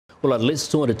Well, at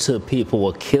least 22 people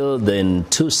were killed in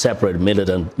two separate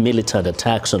militant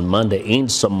attacks on Monday in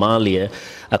Somalia,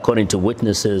 according to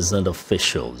witnesses and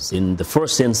officials. In the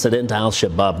first incident,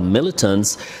 Al-Shabaab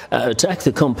militants attacked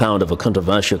the compound of a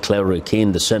controversial cleric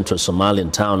in the central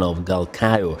Somalian town of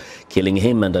Galkacyo, killing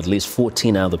him and at least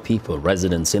 14 other people.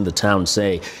 Residents in the town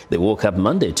say they woke up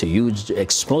Monday to huge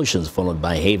explosions followed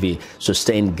by heavy,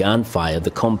 sustained gunfire at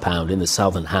the compound in the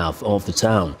southern half of the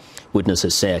town.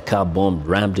 Witnesses say a car bomb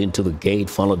rammed into the gate,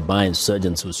 followed by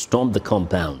insurgents who stormed the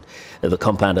compound. The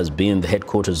compound has been the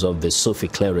headquarters of the Sufi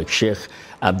cleric Sheikh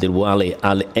Abdulwali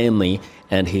Al-Emi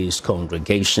and his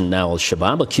congregation. Now,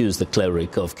 Al-Shabaab accused the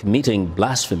cleric of committing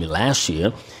blasphemy last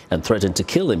year and threatened to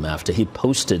kill him after he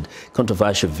posted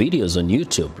controversial videos on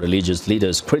YouTube. Religious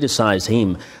leaders criticized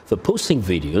him for posting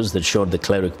videos that showed the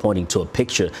cleric pointing to a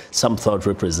picture some thought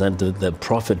represented the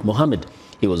Prophet Muhammad.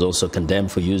 He was also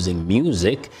condemned for using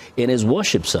music in his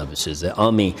worship services. The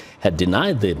army had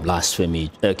denied the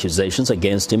blasphemy accusations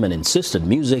against him and insisted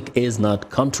music is not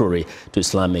contrary to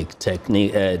Islamic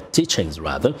teachings,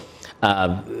 rather.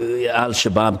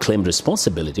 Al-Shabaab claimed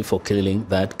responsibility for killing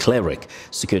that cleric.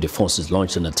 Security forces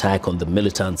launched an attack on the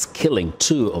militants, killing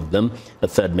two of them. A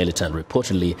third militant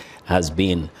reportedly has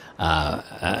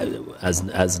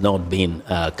not been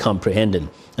comprehended.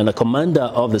 And a commander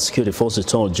of the security forces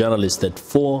told journalists that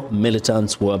 4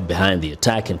 militants were behind the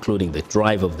attack, including the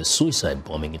driver of the suicide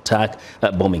bombing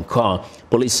car.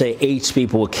 Police say 8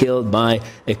 people were killed by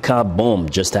a car bomb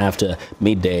just after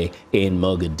midday in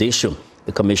Mogadishu.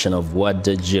 The commissioner of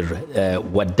Wadajir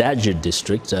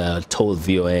district told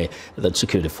VOA that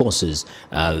security forces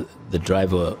have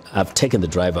taken the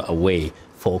driver away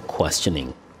for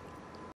questioning.